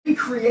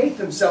recreate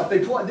themselves.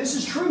 This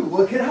is true.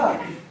 Look it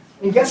up.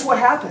 And guess what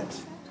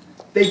happens?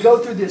 They go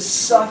through this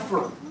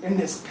suffer and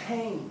this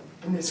pain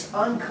and this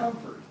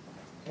uncomfort.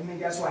 And then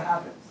guess what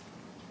happens?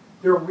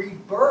 They're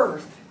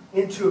rebirthed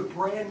into a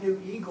brand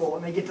new eagle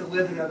and they get to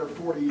live another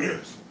 40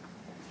 years.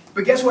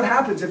 But guess what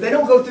happens? If they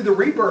don't go through the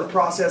rebirth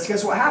process,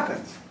 guess what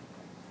happens?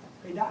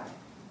 They die.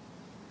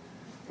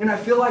 And I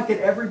feel like that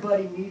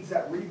everybody needs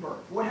that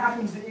rebirth. What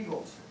happens to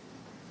eagles?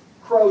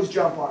 Crows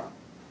jump on them.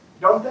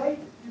 Don't they?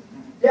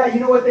 Yeah, you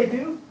know what they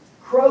do?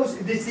 Crows,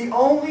 it's the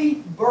only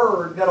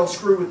bird that'll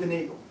screw with an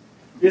eagle,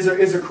 is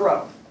a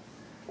crow.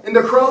 And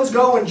the crows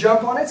go and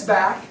jump on its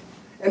back,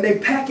 and they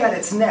peck at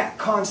its neck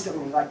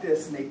constantly like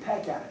this, and they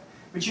peck at it.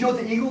 But you know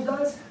what the eagle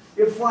does?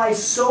 It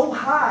flies so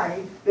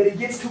high that it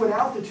gets to an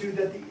altitude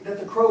that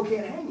the crow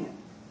can't hang in.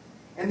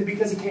 And then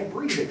because it can't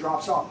breathe, it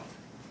drops off.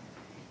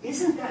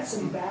 Isn't that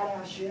some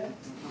badass shit?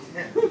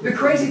 The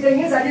crazy thing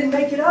is, I didn't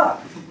make it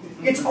up.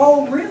 It's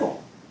all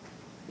real.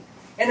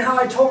 And how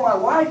I told my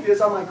wife is,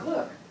 I'm like,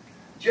 look,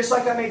 just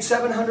like I made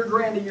 700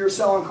 grand a year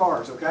selling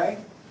cars, okay?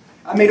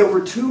 I made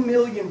over 2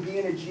 million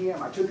being a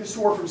GM. I took a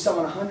store from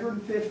selling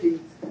 150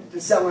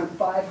 to selling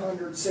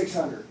 500,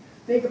 600.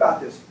 Think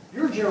about this.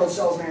 You're a general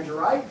sales manager,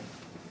 right?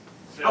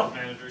 Sales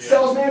manager, yeah.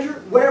 Sales manager?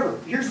 Whatever.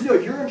 Here's the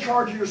deal. You're in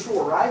charge of your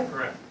store, right?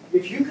 Correct.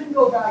 If you can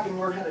go back and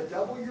learn how to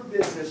double your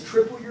business,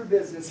 triple your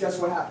business, guess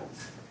what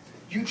happens?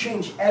 You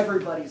change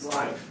everybody's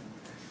life.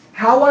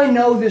 How I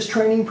know this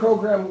training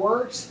program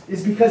works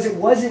is because it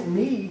wasn't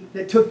me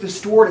that took the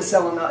store to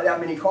selling that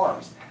many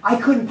cars. I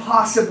couldn't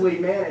possibly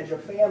manage a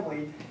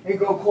family and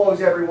go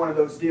close every one of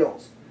those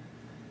deals.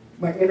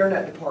 My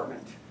internet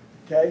department,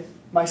 okay?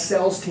 My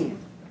sales team,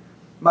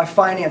 my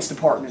finance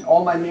department,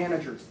 all my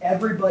managers,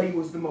 everybody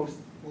was the most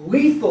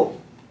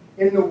lethal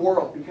in the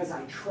world because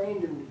I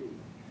trained them to be.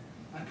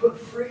 I put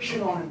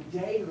friction on them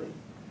daily.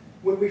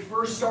 When we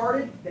first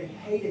started, they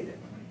hated it.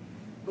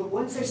 But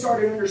once they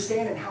started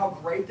understanding how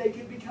great they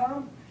could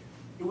become,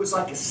 it was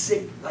like a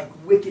sick, like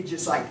wicked,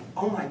 just like,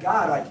 oh my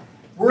God, like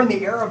we're in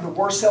the era of the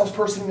worst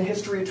salesperson in the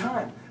history of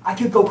time. I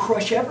could go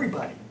crush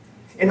everybody.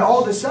 And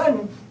all of a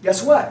sudden,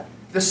 guess what?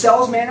 The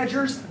sales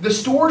managers, the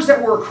stores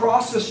that were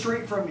across the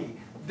street from me,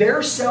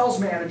 their sales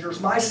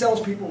managers, my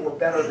salespeople were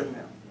better than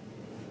them.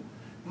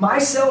 My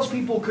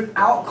salespeople could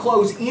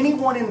outclose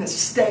anyone in the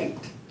state.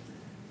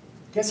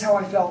 Guess how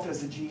I felt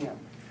as a GM?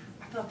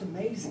 I felt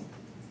amazing.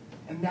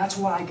 And that's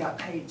why I got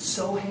paid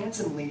so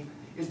handsomely,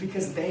 is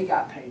because they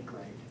got paid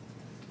great.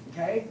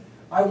 Okay?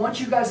 I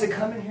want you guys to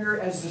come in here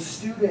as the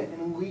student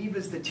and leave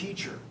as the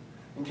teacher.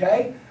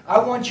 Okay? I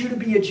want you to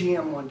be a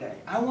GM one day.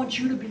 I want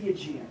you to be a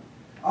GM.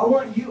 I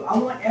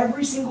want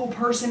every single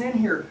person in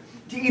here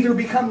to either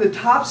become the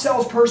top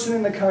salesperson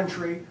in the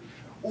country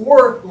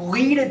or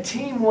lead a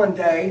team one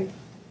day,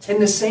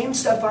 and the same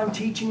stuff I'm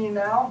teaching you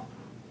now,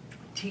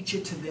 teach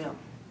it to them.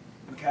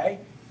 Okay?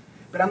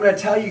 But I'm going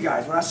to tell you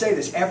guys, when I say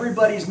this,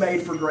 everybody's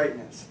made for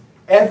greatness.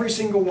 Every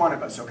single one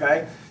of us,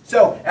 okay?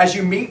 So, as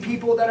you meet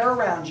people that are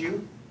around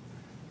you,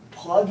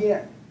 plug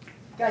in.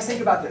 Guys,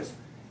 think about this.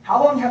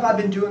 How long have I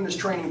been doing this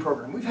training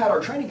program? We've had our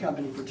training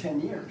company for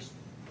 10 years.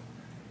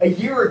 A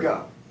year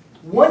ago,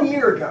 1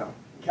 year ago,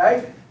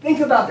 okay? Think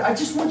about that. I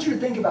just want you to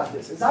think about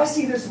this. As I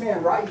see this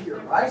man right here,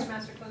 right?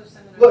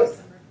 Look,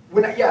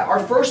 our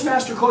first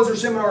Master Closer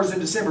seminar is in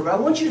December, but I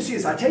want you to see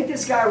this. I take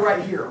this guy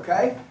right here,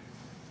 okay?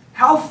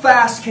 How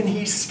fast can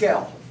he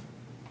scale?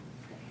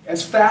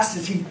 As fast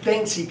as he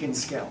thinks he can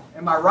scale.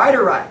 Am I right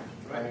or right?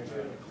 Right.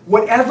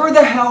 Whatever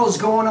the hell is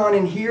going on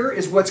in here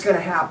is what's going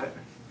to happen.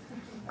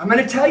 I'm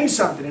going to tell you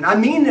something, and I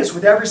mean this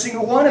with every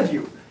single one of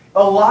you.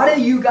 A lot of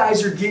you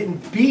guys are getting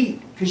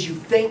beat because you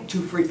think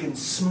too freaking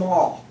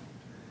small.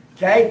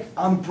 Okay?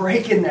 I'm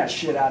breaking that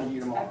shit out of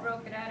you tomorrow. I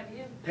broke it out of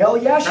you. Hell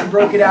yeah, she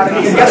broke it out of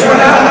me. And guess what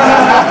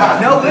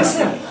happened? No,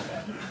 listen.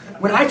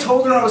 When I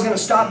told her I was going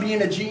to stop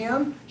being a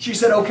GM, she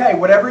said, okay,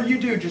 whatever you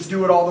do, just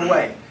do it all the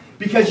way.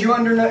 Because you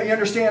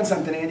understand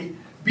something, Andy.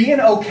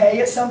 Being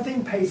okay at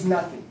something pays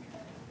nothing.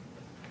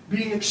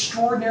 Being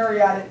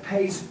extraordinary at it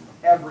pays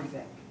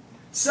everything.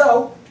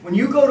 So, when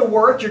you go to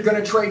work, you're going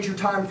to trade your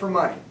time for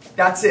money.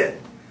 That's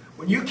it.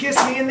 When you kiss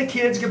me and the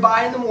kids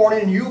goodbye in the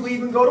morning and you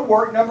leave and go to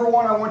work, number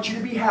one, I want you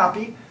to be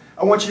happy.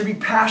 I want you to be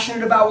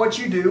passionate about what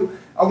you do.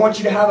 I want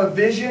you to have a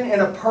vision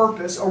and a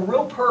purpose, a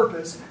real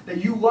purpose, that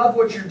you love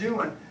what you're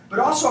doing. But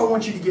also I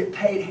want you to get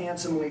paid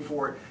handsomely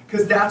for it,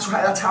 because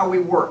that's how we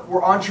work.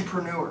 We're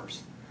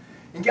entrepreneurs.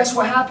 And guess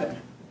what happened?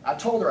 I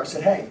told her, I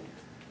said, hey,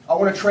 I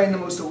want to train the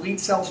most elite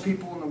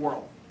salespeople in the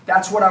world.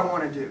 That's what I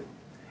want to do.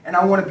 And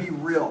I want to be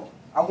real.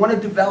 I want to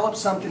develop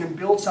something and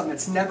build something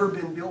that's never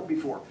been built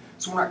before.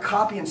 So we're not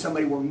copying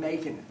somebody, we're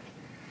making it.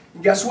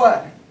 And guess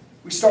what?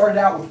 We started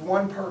out with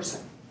one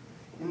person,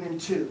 and then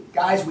two.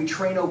 Guys, we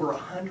train over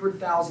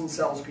 100,000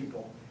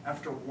 salespeople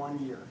after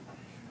 1 year.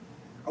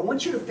 I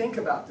want you to think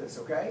about this,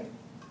 okay?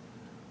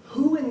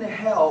 Who in the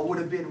hell would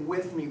have been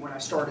with me when I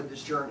started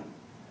this journey?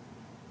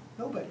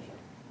 Nobody.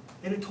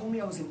 And it told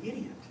me I was an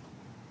idiot.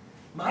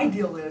 My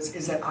deal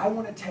is that I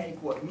want to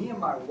take what me and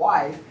my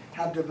wife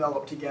have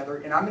developed together,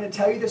 and I'm going to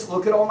tell you this,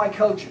 look at all my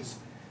coaches.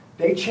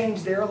 They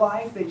changed their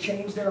life. They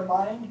changed their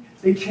mind.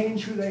 They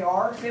changed who they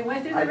are. They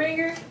went through the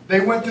ringer? They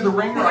went through the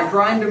ringer. I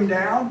grind them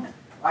down.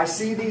 I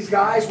see these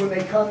guys when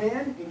they come in,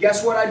 and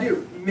guess what I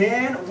do?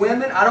 Men,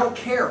 women, I don't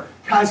care.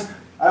 Guys,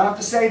 I don't have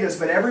to say this,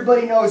 but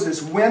everybody knows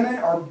this. Women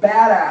are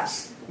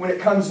badass when it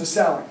comes to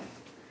selling.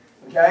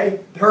 Okay?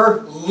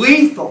 They're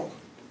lethal.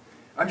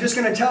 I'm just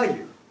going to tell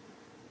you.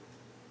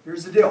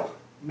 Here's the deal.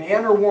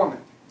 Man or woman,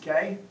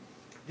 okay?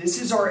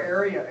 This is our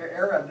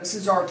era. This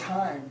is our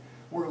time.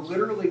 We're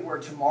literally where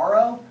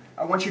tomorrow,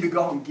 I want you to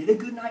go home, get a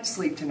good night's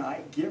sleep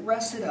tonight, get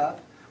rested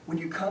up. When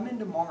you come in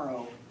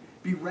tomorrow,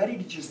 be ready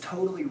to just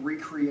totally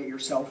recreate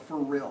yourself for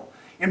real.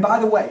 And by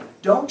the way,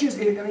 don't just,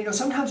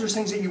 sometimes there's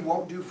things that you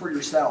won't do for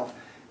yourself,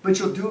 but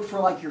you'll do it for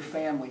like your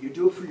family. You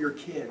do it for your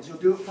kids. You'll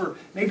do it for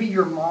maybe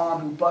your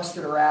mom who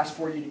busted her ass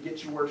for you to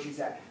get you where she's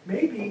at.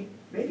 Maybe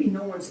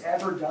no one's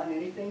ever done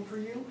anything for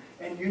you,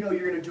 and you know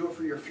you're going to do it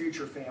for your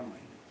future family.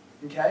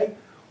 Okay?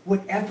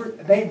 Whatever,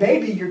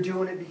 maybe you're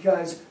doing it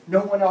because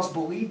no one else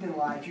believed in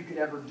life you could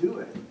ever do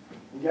it.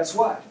 And guess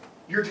what?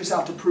 You're just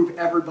out to prove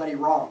everybody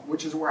wrong,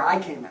 which is where I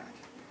came at.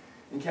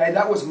 Okay?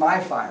 That was my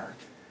fire.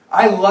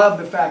 I love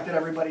the fact that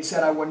everybody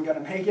said I wasn't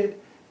going to make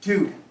it.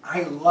 Dude,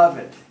 I love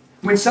it.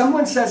 When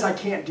someone says I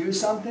can't do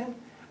something,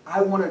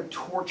 I want to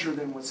torture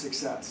them with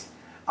success.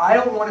 I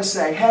don't want to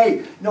say,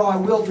 hey, no, I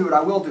will do it,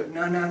 I will do it.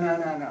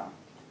 No.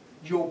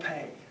 You'll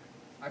pay.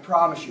 I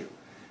promise you.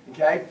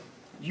 Okay?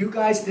 You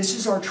guys, this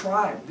is our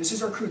tribe. This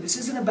is our crew. This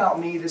isn't about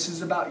me. This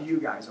is about you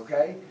guys,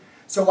 okay?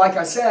 So like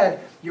I said,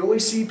 you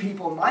always see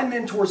people, my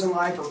mentors in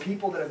life are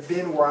people that have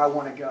been where I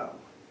want to go,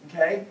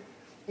 okay?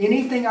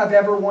 Anything I've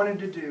ever wanted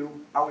to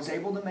do, I was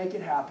able to make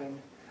it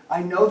happen.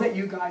 I know that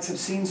you guys have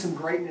seen some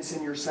greatness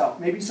in yourself,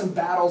 maybe some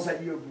battles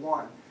that you have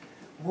won.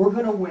 We're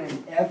going to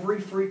win every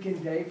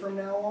freaking day from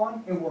now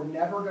on, and we're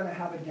never going to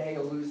have a day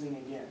of losing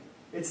again.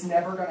 It's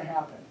never going to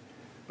happen.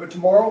 But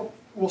tomorrow,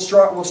 we'll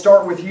start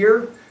with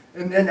here,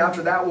 and then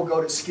after that, we'll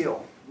go to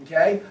skill.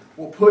 Okay?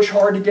 We'll push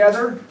hard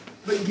together,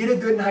 but get a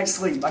good night's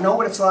sleep. I know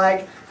what it's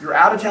like. You're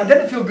out of town.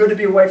 Doesn't it feel good to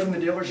be away from the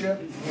dealership?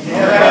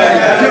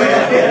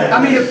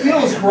 I mean, it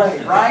feels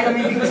great, right? I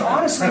mean, because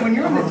honestly, when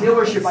you're in the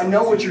dealership, I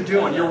know what you're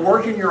doing. You're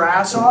working your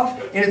ass off,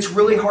 and it's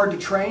really hard to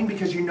train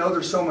because you know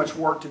there's so much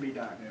work to be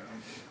done.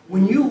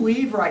 When you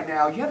leave right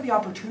now, you have the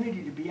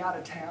opportunity to be out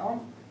of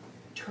town.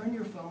 Turn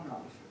your phone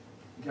off,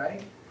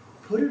 okay?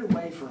 Put it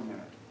away for a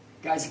minute.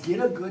 Guys, get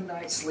a good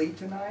night's sleep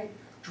tonight.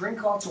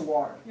 Drink lots of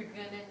water. You're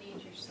going to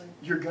need your sleep.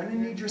 You're going to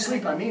need your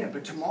sleep, I mean it.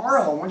 But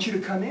tomorrow, I want you to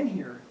come in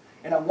here,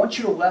 and I want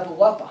you to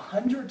level up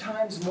 100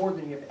 times more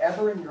than you've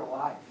ever in your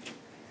life.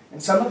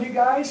 And some of you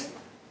guys,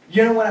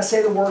 you know when I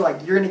say the word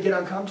like you're going to get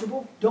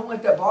uncomfortable, don't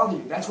let that bother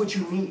you. That's what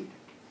you need.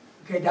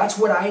 Okay, that's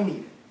what I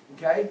needed.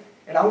 Okay?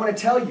 And I want to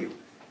tell you,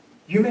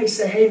 you may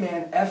say, hey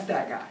man, F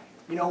that guy.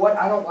 You know what?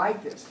 I don't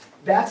like this.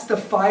 That's the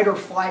fight or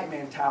flight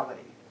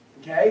mentality.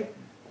 Okay?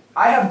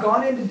 I have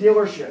gone into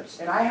dealerships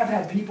and I have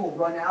had people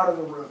run out of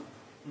the room.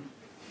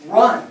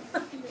 Run.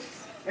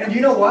 And you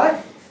know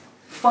what?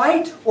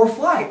 Fight or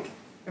flight.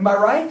 Am I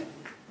right?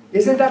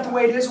 Isn't that the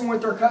way it is when we're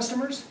with our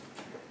customers?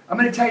 I'm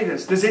going to tell you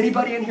this. Does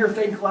anybody in here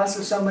think less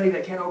of somebody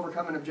that can't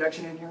overcome an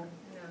objection in here?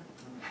 No.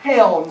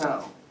 Hell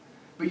no.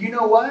 But you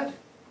know what?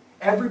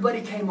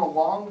 Everybody came a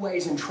long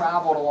ways and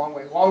traveled a long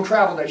way. Long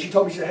travel day. She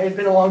told me, she said, hey, it's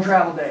been a long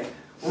travel day.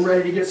 We're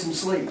ready to get some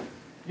sleep.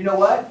 You know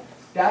what?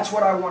 That's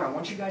what I want. I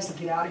want you guys to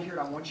get out of here,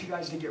 and I want you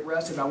guys to get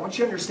rested. I want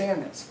you to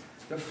understand this.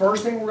 The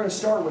first thing we're going to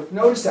start with,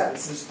 notice that. It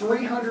says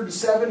 300 to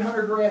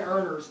 700 grand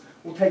earners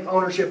will take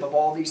ownership of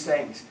all these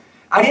things.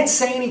 I didn't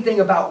say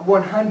anything about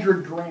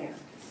 100 grand.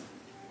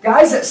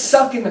 Guys that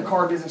suck in the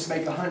car business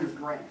make 100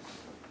 grand.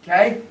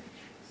 Okay?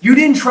 You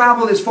didn't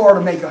travel this far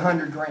to make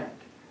 100 grand.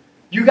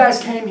 You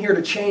guys came here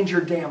to change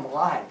your damn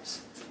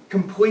lives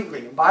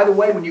completely. And by the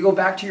way, when you go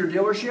back to your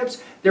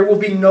dealerships, there will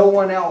be no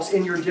one else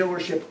in your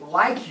dealership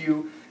like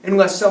you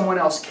unless someone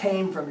else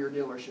came from your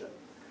dealership.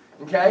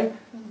 Okay?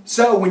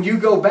 So when you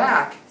go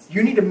back,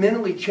 you need to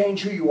mentally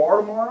change who you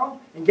are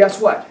tomorrow. And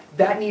guess what?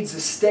 That needs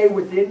to stay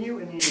within you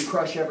and you need to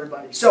crush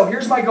everybody. So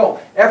here's my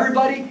goal.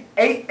 Everybody,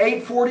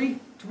 8:40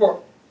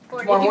 tomorrow.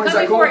 If you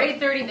come before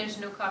 8:30, there's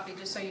no coffee,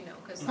 just so you know,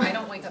 because I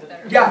don't wake up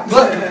that early. Yeah,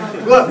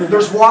 look,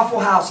 there's Waffle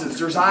Houses,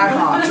 there's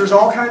IHOPs, there's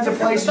all kinds of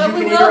places but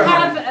you can eat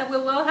at home. We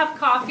will have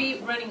coffee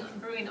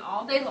brewing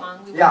all day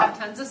long. We will have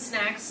tons of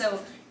snacks, so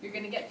you're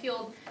going to get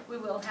fueled. We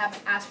will have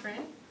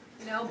aspirin,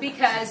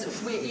 because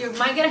you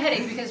might get a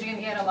headache because you're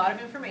going to get a lot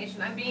of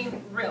information. I'm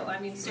being real. I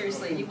mean,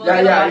 seriously. You will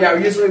yeah.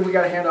 Usually we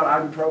got to hand out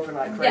ibuprofen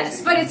like crazy.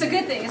 Yes, but it's a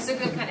good thing. It's a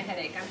good kind of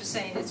headache. I'm just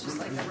saying it's just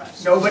like a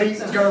rush. Nobody's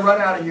going to run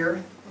out of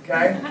here.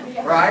 Okay?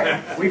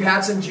 Right? We've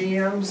had some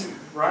GMs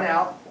run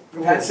out.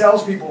 We've had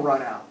salespeople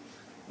run out.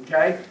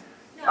 Okay?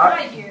 No,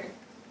 not here.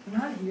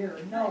 Not here.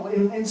 No,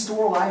 in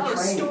store live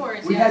training.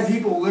 Stores, We've had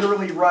people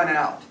literally run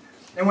out.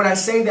 And when I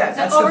say that,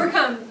 that's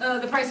overcome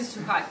the price is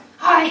too high.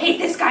 Oh, I hate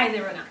this guy, and they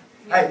run out.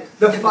 Hey,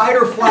 the fight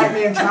or flight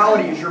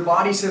mentality is your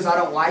body says, I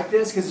don't like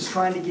this because it's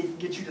trying to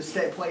get you to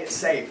play it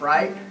safe,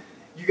 right?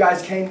 You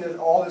guys came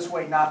all this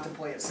way not to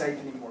play it safe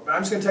anymore. But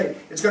I'm just going to tell you,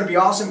 it's going to be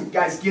awesome.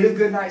 Guys, get a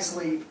good night's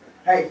sleep.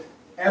 Hey,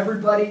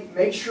 everybody,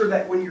 make sure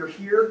that when you're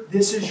here,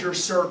 this is your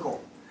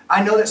circle.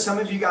 I know that some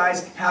of you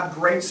guys have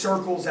great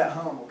circles at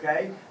home,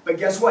 okay? But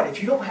guess what?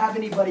 If you don't have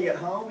anybody at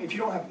home, if you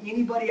don't have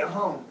anybody at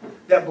home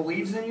that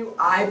believes in you,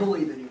 I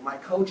believe in you. My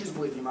coaches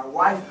believe in you. My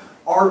wife,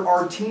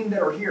 our team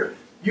that are here.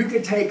 You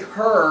could take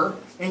her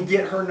and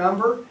get her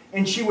number,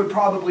 and she would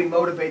probably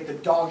motivate the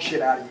dog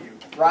shit out of you,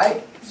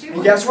 right?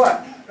 And guess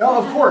what?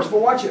 Oh, of course, but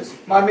watch this.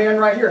 My man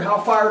right here, how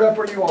fired up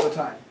are you all the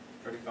time?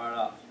 Pretty fired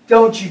up.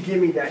 Don't you give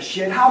me that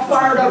shit. How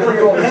fired up are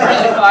you all the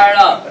time? Really fired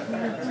up.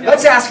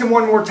 Let's ask him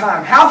one more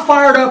time. How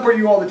fired up are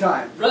you all the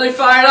time? Really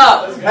fired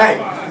up. Hey,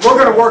 we're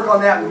going to work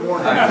on that in the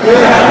morning.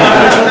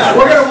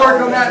 We're going to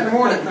work on that in the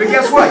morning. But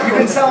guess what? You've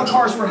been selling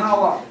cars for how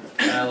long?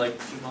 Like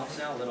 2 months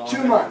now.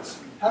 2 months.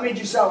 How many did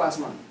you sell last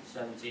month?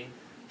 17.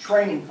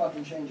 Training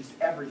fucking changes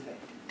everything.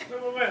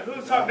 Wait. Who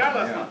was talking down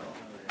last month?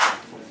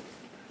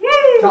 Woo!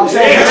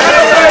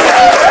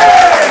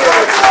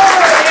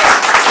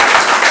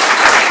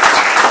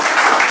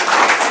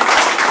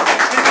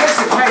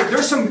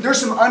 There's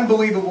some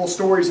unbelievable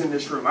stories in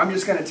this room. I'm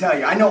just going to tell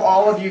you. I know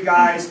all of you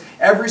guys,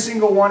 every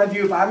single one of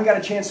you. If I haven't got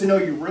a chance to know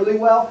you really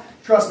well,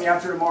 trust me,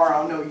 after tomorrow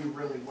I'll know you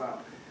really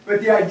well.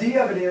 But the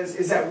idea of it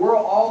is that we're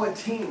all a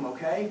team,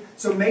 okay?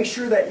 So make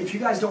sure that if you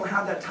guys don't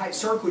have that tight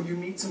circle, you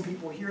meet some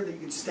people here that you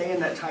can stay in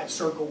that tight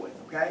circle with,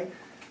 okay?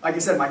 Like I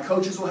said, my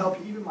coaches will help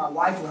you. Even my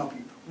wife will help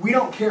you. We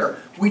don't care.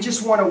 We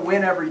just want to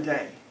win every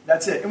day.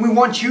 That's it. And we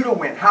want you to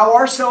win. How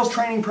our sales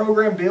training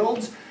program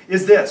builds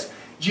is this.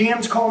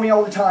 GMs call me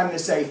all the time and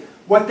they say,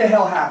 what the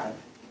hell happened?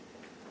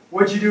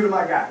 What'd you do to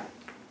my guy?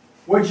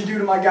 What'd you do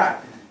to my guy?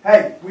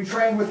 Hey, we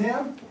trained with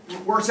him.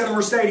 Works at a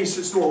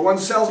Mercedes store. Won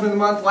Salesman of the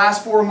Month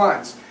last 4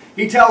 months.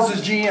 He tells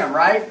his GM,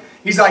 right?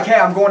 He's like, hey,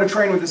 I'm going to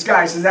train with this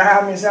guy. He says, that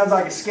happened? It sounds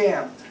like a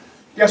scam.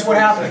 Guess what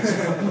happens?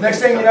 Next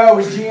thing you know,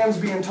 his GM's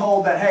being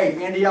told that,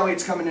 hey, Andy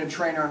Elliott's coming in to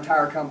train our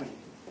entire company.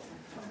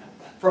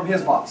 From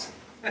his boss.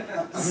 All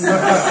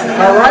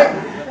right?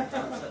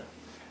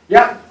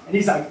 Yeah. And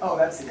he's like, oh,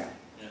 that's the guy.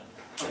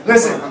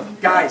 Listen,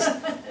 guys,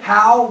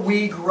 how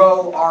we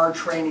grow our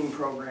training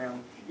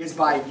program is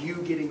by you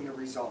getting the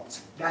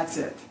results. That's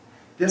it.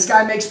 This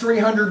guy makes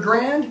 300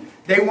 grand.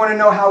 They want to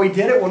know how he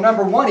did it. Well,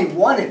 number one, he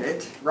wanted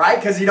it, right?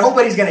 Because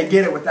nobody's going to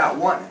get it without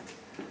wanting it.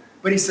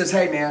 But he says,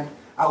 hey, man,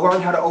 I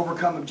learned how to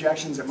overcome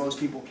objections that most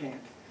people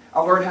can't. I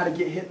learned how to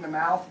get hit in the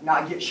mouth,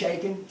 not get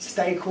shaken,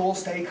 stay cool,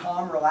 stay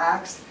calm,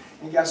 relaxed.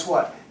 And guess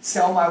what?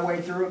 Sell my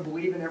way through it,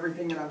 believe in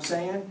everything that I'm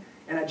saying.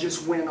 And I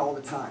just win all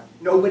the time.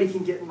 Nobody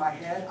can get in my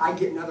head. I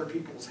get in other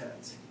people's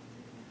heads.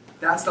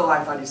 That's the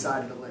life I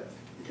decided to live.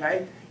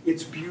 Okay?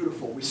 It's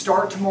beautiful. We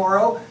start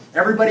tomorrow.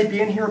 Everybody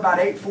be in here about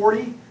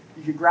 8:40.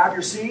 You can grab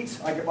your seats.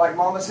 Like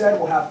Mama said,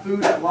 we'll have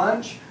food at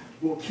lunch.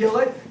 We'll kill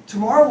it.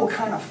 Tomorrow will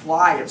kind of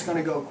fly. It's going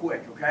to go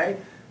quick. Okay?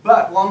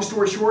 But long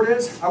story short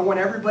is, I want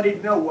everybody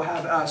to know we'll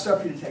have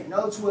stuff for you to take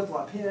notes with, a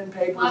lot of pen,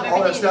 paper,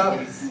 all that stuff.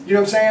 You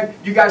know what I'm saying?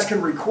 You guys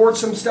can record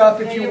some stuff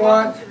if you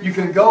want. You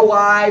can go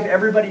live.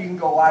 Everybody, you can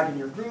go live in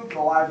your group,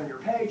 go live on your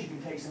page. You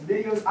can take some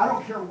videos. I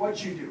don't care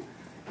what you do.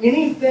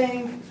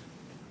 Anything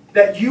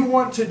that you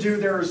want to do,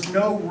 there is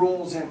no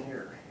rules in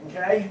here.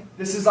 Okay?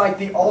 This is like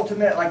the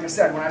ultimate, like I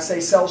said, when I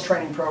say sales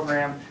training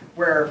program,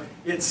 where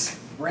it's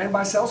ran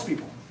by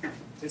salespeople.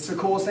 It's the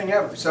coolest thing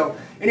ever. So,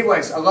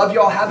 anyways, I love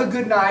you all. Have a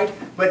good night.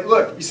 But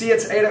look, you see,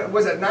 it's 8.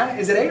 Was it 9?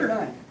 Is it 8 or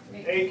 9?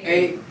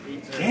 8.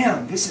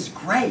 Damn, this is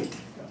great.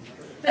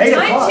 The 8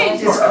 o'clock.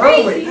 It's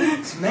early.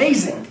 It's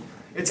amazing.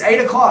 It's 8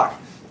 o'clock.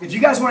 If you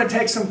guys want to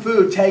take some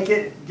food, take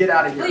it. Get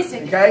out of here. Please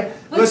take okay?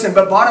 Please. Listen,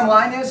 but bottom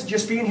line is,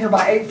 just being here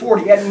by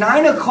 8:40. At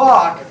 9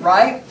 o'clock,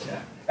 right?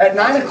 At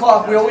 9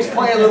 o'clock, we always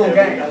play a little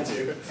game.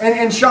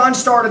 And Sean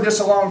started this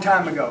a long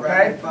time ago.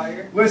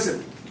 Okay?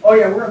 Listen. Oh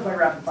yeah, we're going to play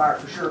rapid fire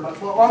for sure.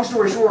 But long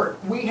story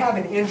short, we have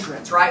an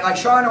entrance, right? Like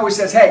Sean always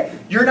says, hey,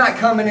 you're not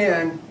coming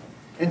in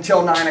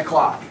until 9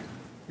 o'clock.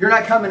 You're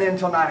not coming in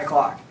until 9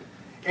 o'clock.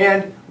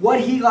 And what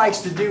he likes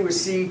to do is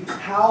see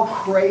how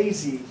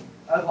crazy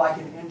of like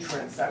an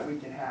entrance that we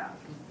can have.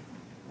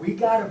 We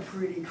got a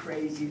pretty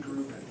crazy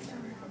group in here.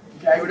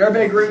 Okay, would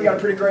everybody agree we got a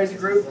pretty crazy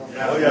group?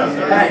 Oh,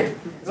 yeah. Hey,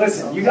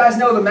 listen, you guys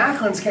know the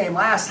Macklins came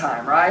last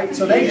time, right?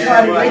 So they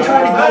tried to go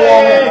all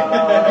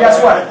in. Guess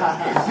what?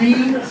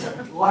 Beat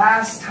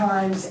last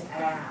time's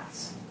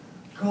ass.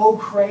 Go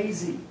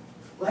crazy.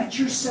 Let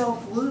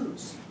yourself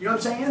loose. You know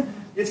what I'm saying?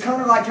 It's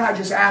kind of like I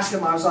just asked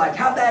him, I was like,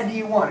 how bad do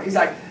you want it? He's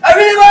like, I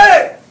really want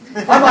it!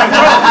 I'm like,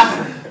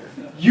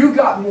 bro, you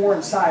got more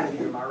inside of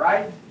you, am I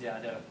right? Yeah,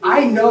 I know.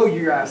 I know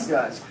your ass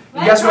does.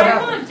 And guess what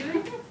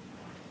happened?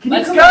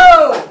 Let's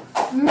go!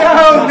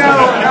 No.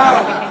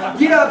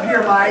 Get up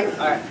here, Mike.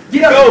 All right.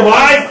 Get up Go, here.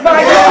 Mike!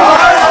 Mike,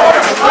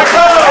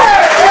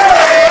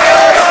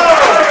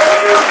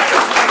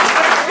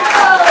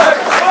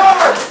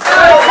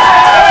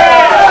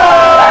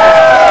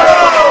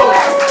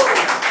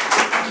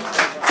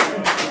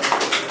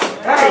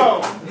 Hey,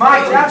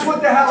 Mike, that's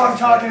what the hell I'm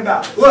talking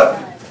about. Look,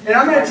 and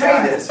I'm going to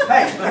tell you this.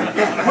 Hey,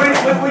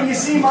 when you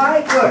see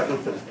Mike, look,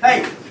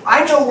 hey,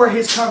 I know where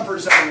his comfort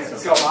zone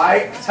is. Go,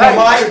 Mike. Hey,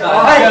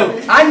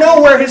 I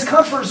know where his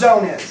comfort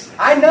zone is.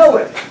 I know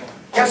it.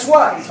 guess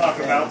what? Talk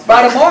about.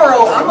 By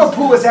tomorrow, I'm going to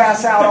pull his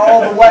ass out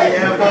all the way.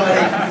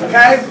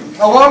 Okay?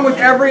 Along with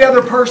every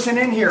other person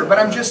in here. But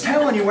I'm just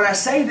telling you, when I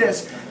say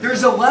this,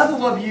 there's a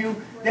level of you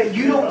that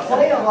you don't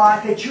play a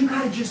lot that you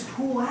got to just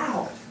pull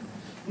out.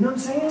 You know what I'm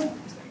saying?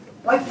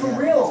 Like for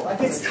real.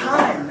 Like it's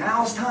time.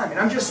 Now's time. And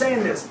I'm just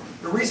saying this.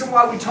 The reason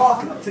why we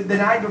talked the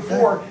night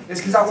before is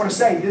because I want to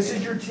say, this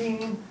is your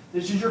team.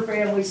 This is your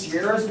family.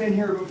 Sierra's been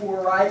here before,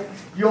 right?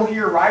 You'll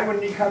hear right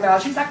when you come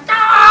out, she's like,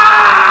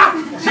 ah!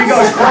 She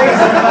goes crazy.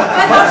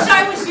 And how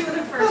shy was she with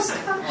her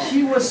first?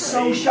 She was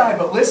so shy.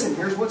 But listen,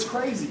 here's what's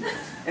crazy.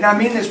 And I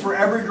mean this for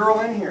every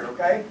girl in here,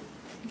 okay?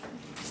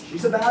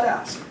 She's a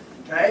badass,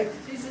 okay?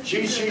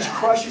 She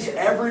crushes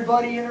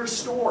everybody in her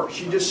store.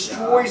 She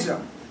destroys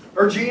them.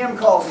 Her GM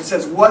calls and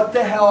says, what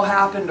the hell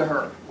happened to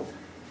her?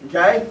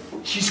 Okay?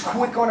 She's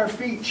quick on her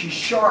feet. She's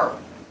sharp.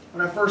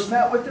 When I first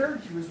met with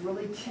her, she was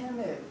really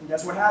timid. And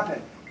guess what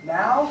happened?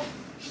 Now,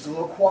 she's a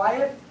little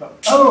quiet,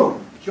 but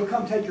boom! She'll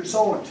come take your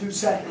soul in 2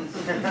 seconds.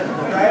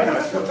 Right?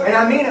 And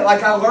I mean it,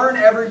 like I learn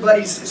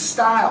everybody's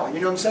style. You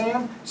know what I'm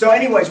saying? So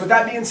anyways, with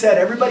that being said,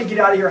 everybody get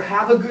out of here.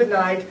 Have a good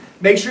night.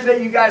 Make sure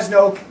that you guys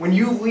know, when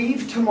you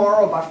leave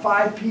tomorrow by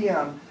 5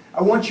 p.m.,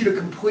 I want you to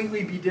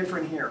completely be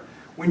different here.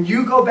 When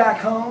you go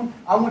back home,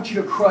 I want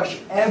you to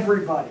crush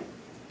everybody.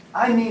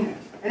 I mean it.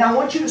 And I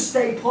want you to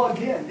stay plugged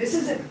in.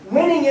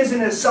 Winning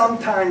isn't a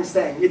sometimes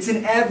thing. It's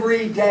an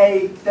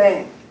everyday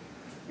thing.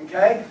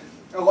 Okay?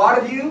 A lot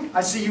of you,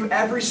 I see you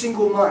every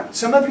single month.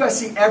 Some of you I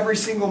see every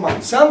single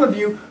month. Some of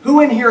you,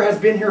 who in here has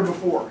been here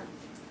before?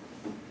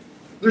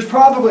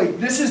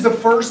 This is the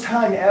first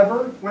time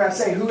ever, when I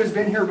say who has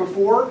been here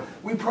before,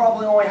 we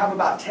probably only have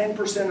about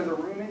 10% of the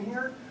room in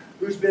here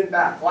who's been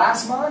back.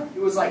 Last month,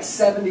 it was like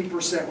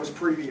 70% was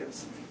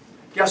previous.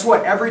 Guess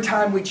what? Every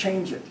time we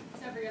change it.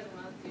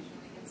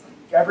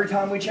 Every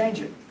time we change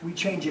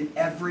it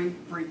every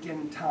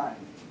freaking time.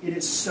 It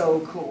is so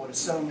cool. It is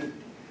so neat.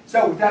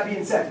 So with that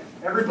being said,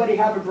 everybody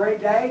have a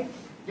great day.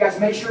 You guys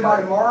make sure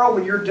by tomorrow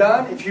when you're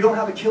done, if you don't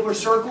have a killer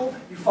circle,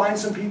 you find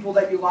some people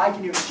that you like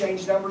and you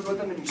exchange numbers with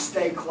them and you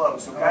stay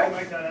close, okay? I'll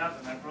make that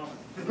happen, I promise.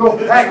 Cool.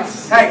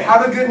 Hey,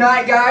 have a good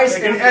night, guys.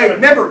 And hey,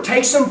 remember,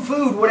 take some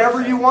food,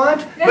 whatever you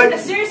want. But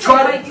seriously,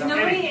 try like, to,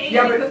 nobody ate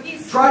yeah, any but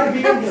cookies. try to be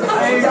in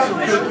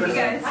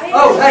here.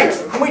 Oh, hey,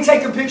 can we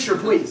take a picture,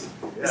 please?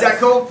 Is that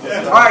cool?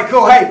 Yeah. All right,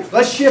 cool. Hey,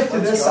 let's shift to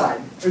this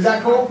side. Is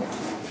that cool?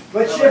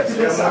 Let's shift to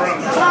this side.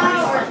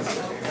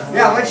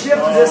 Yeah, let's shift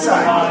to this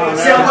side.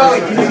 Sam Lally,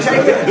 can you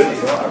take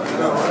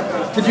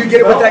it? Could you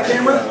get it with that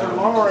camera?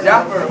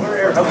 Yeah?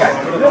 Okay.